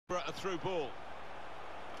A through ball.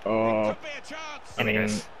 Oh, I mean,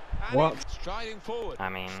 what? Striding forward. I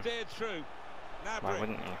mean, steered through. Why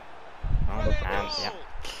wouldn't you? Oh, and yeah.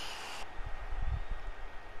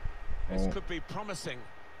 This could be promising.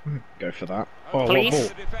 Go for that. Oh, please.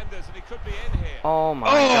 what Oh my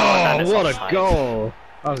god, that is what offside. a goal!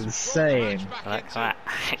 That was insane. Look, that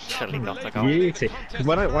actually got the goal. Beauty.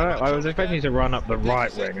 When I was expecting you to run up the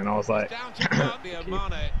right wing, and I was like,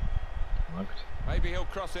 mugged. Maybe he'll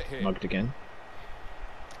cross it here. Mugged again.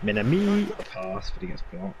 Minami pass, but he gets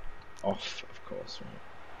blocked. Off, of course.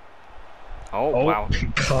 Right. Oh, wow.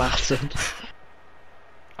 Clattered.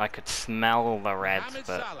 I could smell the red,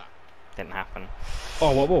 but didn't happen.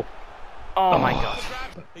 Oh, what ball? Oh my god.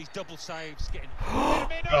 These double saves getting.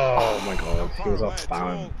 Oh my god, he was off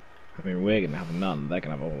balance. I mean, we're gonna have none, they're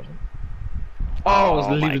gonna have all of them. Oh, it was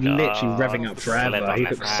literally revving up forever. He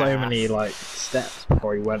took so many like steps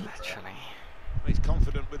before he went. Literally. He's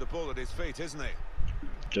confident with the ball at his feet, isn't he?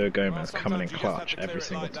 Joe Gomez coming in clutch every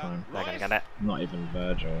single time. They're gonna get it. Not even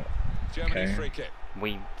Virgil. Germany's free kick.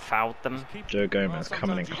 We fouled them. Joe Gomez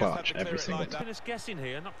coming in clutch every single time. Guessing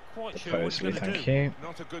here, not quite sure Supposedly, thank you.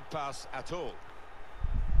 Not a good pass at all.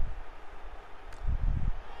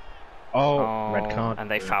 Oh, red card. And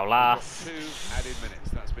they foul us. 2 added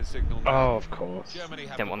minutes. That's been signalled. Oh, of course.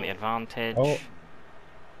 Didn't want the advantage. Oh.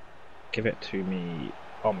 Give it to me.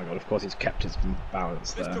 Oh my god, of course he's kept his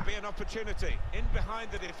balance there. This could be an opportunity in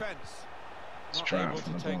behind the defence. Not able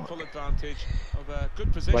to take full advantage of a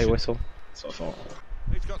good position. Play whistle. That's what I thought.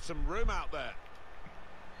 He's got some room out there.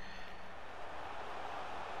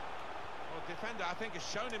 Well, defender, I think, has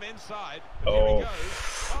shown him inside. Oh,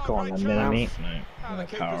 go on then, Minami. Oh, No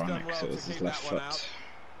power on it because it was his left foot.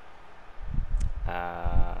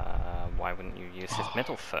 Why wouldn't you use his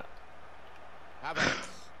middle foot?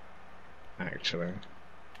 Actually.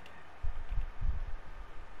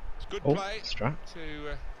 Good oh, play Strat.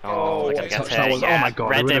 Oh, what get touch it. that was. Yeah. Oh my god,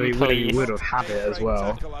 Red would have had it as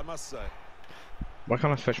well. Tackle, I must say. Why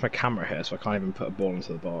can't I switch my camera here so I can't even put a ball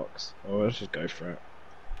into the box? Oh, let's just go for it.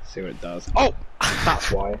 See what it does. Oh!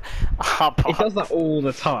 That's why. It does that all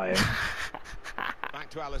the time. Back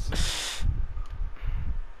to Allison.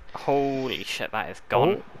 Holy shit, that is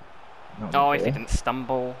gone. Oh, if he didn't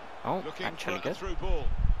stumble. Oh, actually good.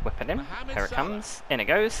 Whip it in. Here it comes. In it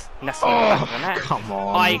goes. Oh, come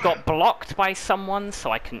on. I got blocked by someone, so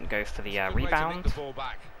I couldn't go for the rebound. Of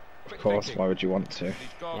course, why would you want to?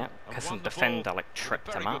 Yeah, because the defender like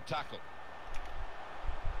tripped him up.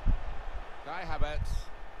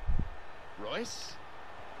 Royce.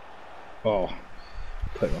 Oh,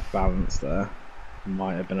 put off balance there.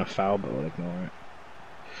 Might have been a foul, but we'll ignore it.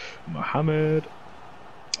 Mohammed.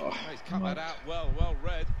 Oh, he's cut that out well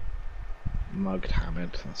read. Mugged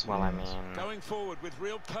Hamid. That's well, I mean, going forward with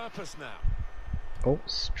real purpose now. Oh,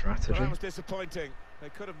 strategy. Well, that was disappointing. They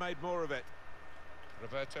could have made more of it.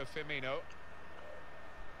 Roberto Firmino.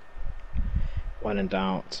 When in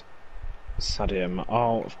doubt, Sadio.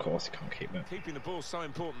 Oh, of course, he can't keep it. Keeping the ball so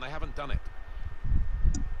important, they haven't done it.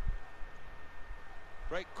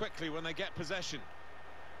 Break quickly when they get possession.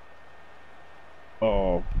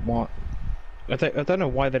 Oh, what? I don't know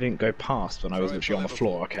why they didn't go past when I was literally on the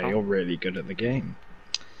floor. Okay, you're really good at the game.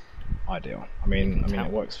 Ideal. I mean,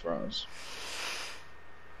 it works for us.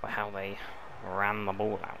 How they ran the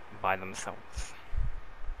ball out by themselves.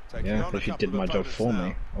 Yeah, if you did my job for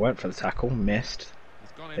me. I went for the tackle, missed.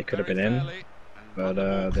 They could have been in, but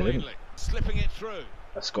they didn't. Slipping it through.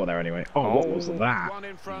 A score there anyway. Oh, what was that?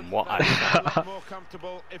 What? That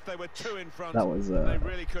was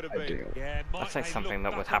ideal. I'd say something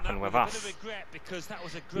that would happen with us.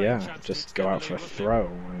 Yeah, just go out for a throw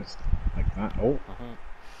almost like that. Oh,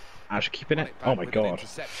 actually keeping it. Oh my god,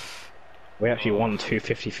 we actually won 2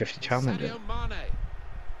 50-50 challenges.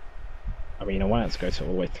 I mean, I wanted to go all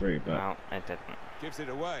the way through, but no, it didn't. Gives it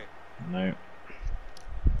away. No.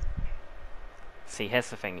 See, here's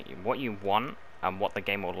the thing: what you want and what the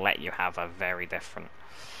game will let you have are very different.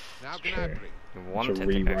 Now true. You wanted to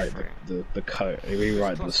rewrite to go the code,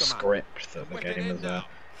 rewrite the script that the game has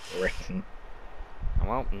written.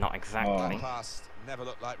 Well, not exactly. Never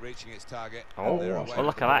looked like reaching its target. Oh, well,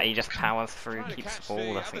 look at that! He just powers through, keeps the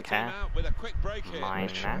ball, doesn't care. Mine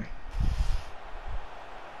now.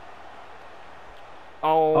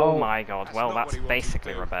 Oh my god, well that's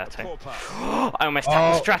basically Roberto. I almost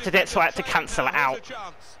stratted it, so I had to cancel it out.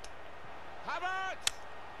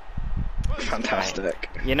 Fantastic.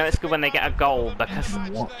 You know it's good when they get a goal because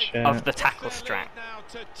of the tackle strat.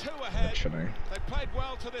 Literally.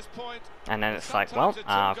 And then it's like, well,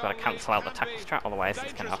 I've got to cancel out the tackle strat, otherwise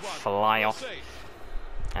it's going to fly off.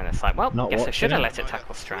 And it's like, well, Not guess I should have watching let it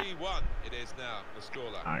tackle Strat. It is now, the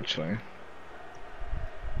scoreline. Actually.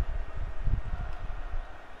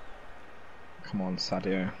 Come on,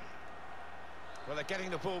 Sadio. Well, they're getting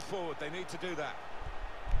the ball forward. They need to do that.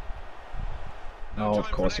 Oh,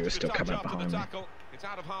 of course he was still coming up behind me. It's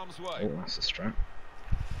out of harm's way. Oh, that's a Strat.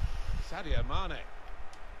 Sadio Mane.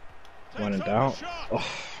 When in doubt. Oh.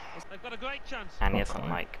 They've got a great chance. And he isn't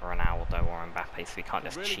like Ronaldo or Mbappe, so he can't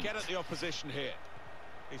just really cheat. Get at the opposition here.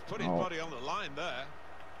 He's put his body on the line there.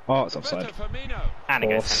 Oh, it's offside. And it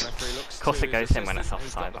goes in. Of course it goes in when it's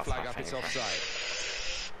offside. That's my thing.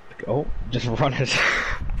 Oh, just run it.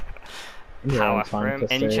 Power for him,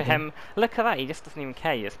 injure him. Look at that, he just doesn't even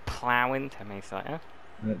care. You just plough into him. He's like,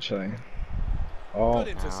 literally. Oh,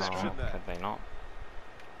 could they not?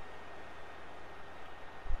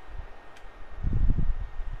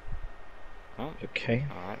 Oh, okay.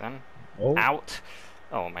 Alright then. Oh. Out.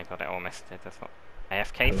 Oh my god, it almost did. That's not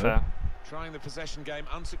AFK for. Trying the possession game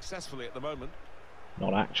unsuccessfully at the moment.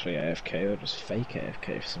 Not actually AFK, they're just fake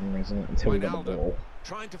AFK for some reason until we get the ball.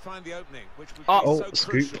 Trying to find the opening, which would be so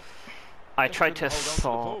scoop. Crucial. I tried to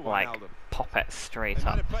pop it straight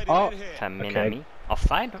up to Minami.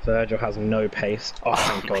 Offside? Virgil has no pace. Oh,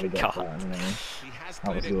 thank God he got that.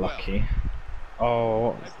 That was lucky.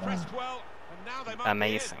 Oh, what was that?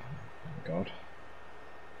 Amazing. Oh, God.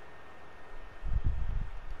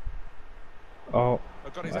 Oh,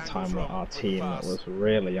 that time with our team that was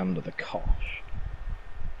really under the cosh.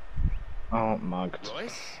 Oh, mugged. Real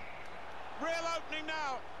opening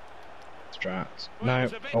now. Strats. No.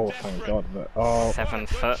 Oh, thank God. But, oh. 7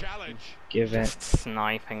 foot. Give it. Just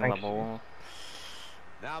sniping the ball.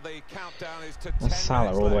 Now the countdown is to 10 That's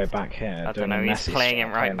Salah all the way back here. I don't know, he's playing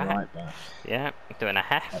him right back. Yeah, doing a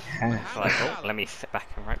hef. Like, oh, let me sit back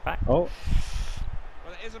and right back. Oh.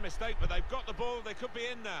 Well, it is a mistake, but they've got the ball. They could be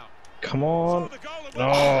in now. Come on.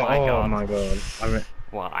 Oh my God. I mean,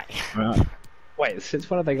 why? Wait, since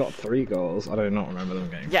when have they got 3 goals? I do not remember them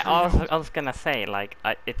getting 3 goals. I was gonna say, like,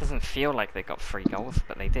 it doesn't feel like they got 3 goals,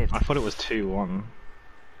 but they did. I thought it was 2-1.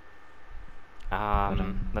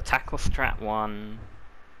 The tackle strat one.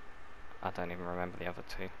 I don't even remember the other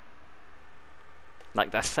 2.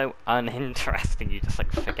 Like, they're so uninteresting, you just,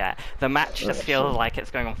 like, forget. The match just feels like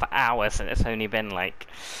it's going on for hours, and it's only been, like,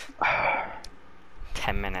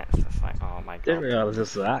 10 minutes. It's like, oh my God. Didn't realise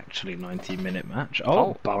this was actually a 90-minute match.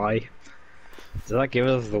 Oh, bye. Does that give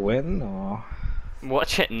us the win, or...?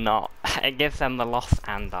 Watch it not. It gives them the loss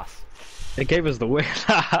and us. It gave us the win.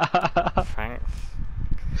 Thanks.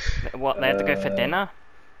 What, they had to go for dinner?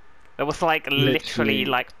 There was, like, literally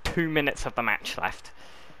like 2 minutes of the match left.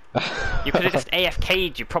 You could have just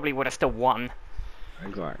AFK'd, you probably would have still won.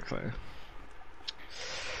 Exactly.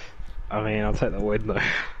 I mean, I'll take the win though.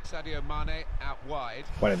 Sadio Mane out wide.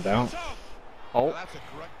 When in doubt. Oh,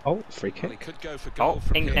 free kick. Could go for goal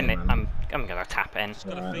in it. I'm gonna tap in.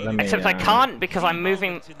 Right, Except I can't because I'm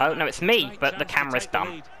moving. Oh no, it's me, but the camera's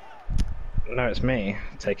dumb. No, it's me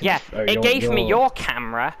taking. Yeah, it gave me your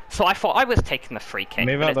camera, so I thought I was taking the free kick.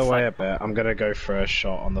 Move out of the way a bit. I'm gonna go for a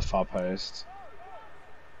shot on the far post.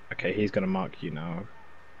 Okay, he's gonna mark you now.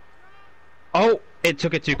 Oh, it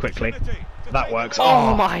took it too quickly. That works.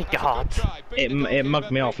 Oh my God! It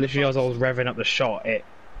mugged me off. Literally, as I was revving up the shot, it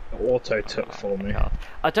auto took for me. God.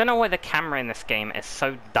 I don't know why the camera in this game is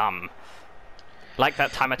so dumb. Like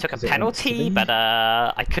that time I took a penalty, but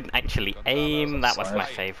I couldn't actually aim. That was my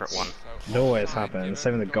favourite one. It always happens.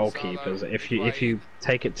 Same with the goalkeepers. If you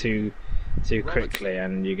take it too quickly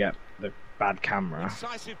and you get the bad camera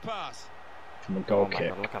from a goal kick.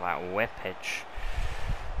 God, look at that whippage.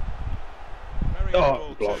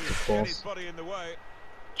 Oh, blocked of course.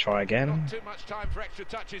 Try again. Too much time for extra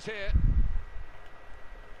touches here.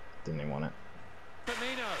 Didn't even want it.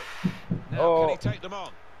 Now, can he take them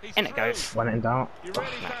on? In it goes. When in doubt. You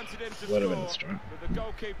really fancied him to Would have been the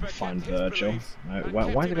strike. Find Virgil. No,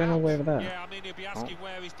 why is it going all the way over there? Yeah, I mean, he'll be asking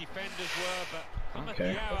where his defenders were, but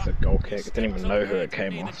okay, that's a goal kick. I didn't even know who it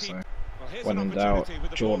came off, so. When in doubt,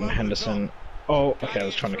 Jordan Henderson. Oh, okay, I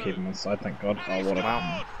was trying to keep him inside, thank God. Oh, what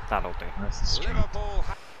a that'll do. Nice strike.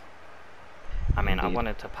 I mean, I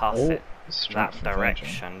wanted to pass it that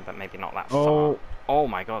direction, Virgil. But maybe not that far. Oh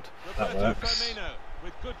my God. That works.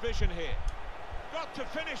 With good vision here. Got to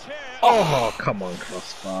finish here. Oh, come on,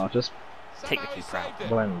 crossbar. Just take the keeper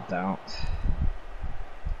out. When in doubt.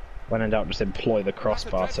 When in doubt, just employ the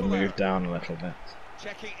crossbar to move down a little bit.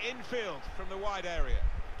 Checking infield from the wide area.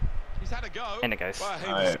 He's had a go. In it goes. Well,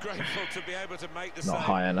 he was grateful to be able to make the not save,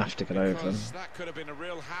 high enough to get over them. That could have been a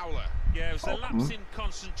real howler. Yeah, it was a lapse in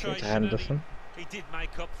concentration. Henderson. He did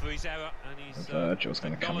make up for his error, and he's Virgil's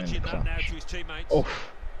going to come in. that now to his teammates. Oh.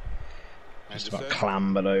 Just about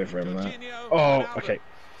clambered over him there. Oh, okay.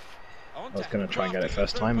 I was going to try and get it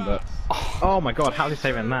first time, but... Oh my god, how did he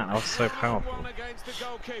save in that? That was so powerful. Oh my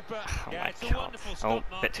god. Oh,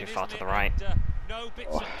 a bit too far to the right. I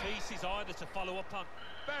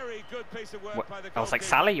was like,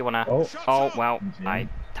 Sally, you wanna... Oh, well, I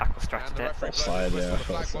tackle stretched it. Offside, yeah, I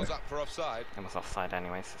thought so. It was offside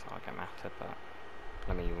anyway, so it's not gonna matter, but...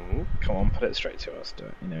 Let me... Come on, put it straight to us, do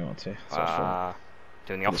it. You know what to.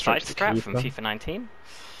 Doing the offside strap from FIFA 19.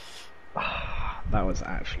 That was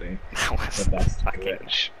actually the best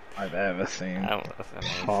glitch I've ever seen.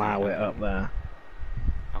 Plow it up there.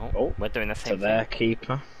 Oh, we're doing the same to their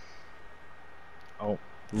keeper. Oh,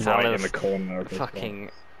 right in the corner of fucking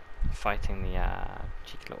fighting the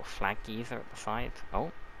cheeky little flag geezer at the side.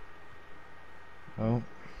 Oh.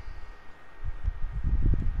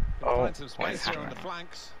 What is happening?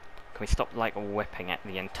 Can we stop like whipping it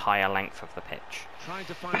the entire length of the pitch?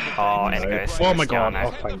 Oh, it goes. Oh my god!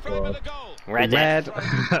 Oh thank god! Red.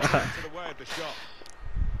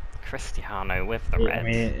 Cristiano with the red. I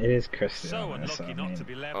mean, it is Cristiano, so I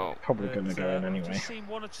mean, probably going to go in anyway. It's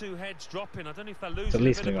at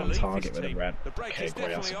least going to go on target with a red. Okay,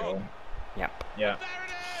 great, that's a goal. Yep. Yeah.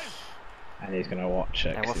 And he's going to watch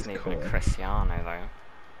it. There wasn't even a Cristiano though.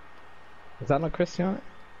 Is that not Cristiano?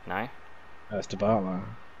 No. Oh, it's Dybala.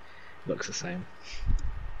 Looks the same.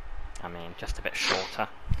 I mean, just a bit shorter.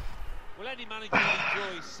 A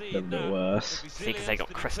little bit worse. See, because they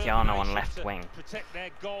got Cristiano on left wing.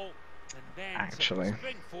 Actually.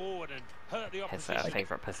 His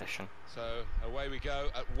favourite position. So away we go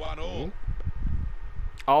at 1-1.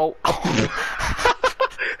 Oh!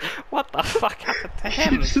 What the fuck happened to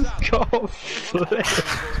him? He just got flipped.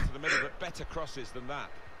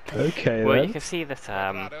 Okay. Well, then. you can see that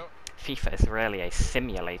FIFA is really a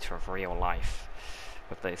simulator of real life.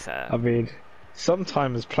 With those. I mean,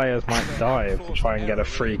 sometimes players might dive to try and get a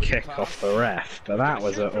free kick off the ref, but that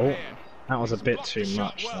was a bit too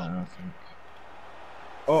much there, I think.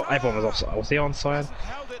 Oh, everyone was offside. Was he onside?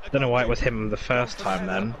 Don't know why it was him the first time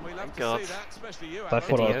then. God. I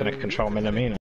thought I was going to control Minamino.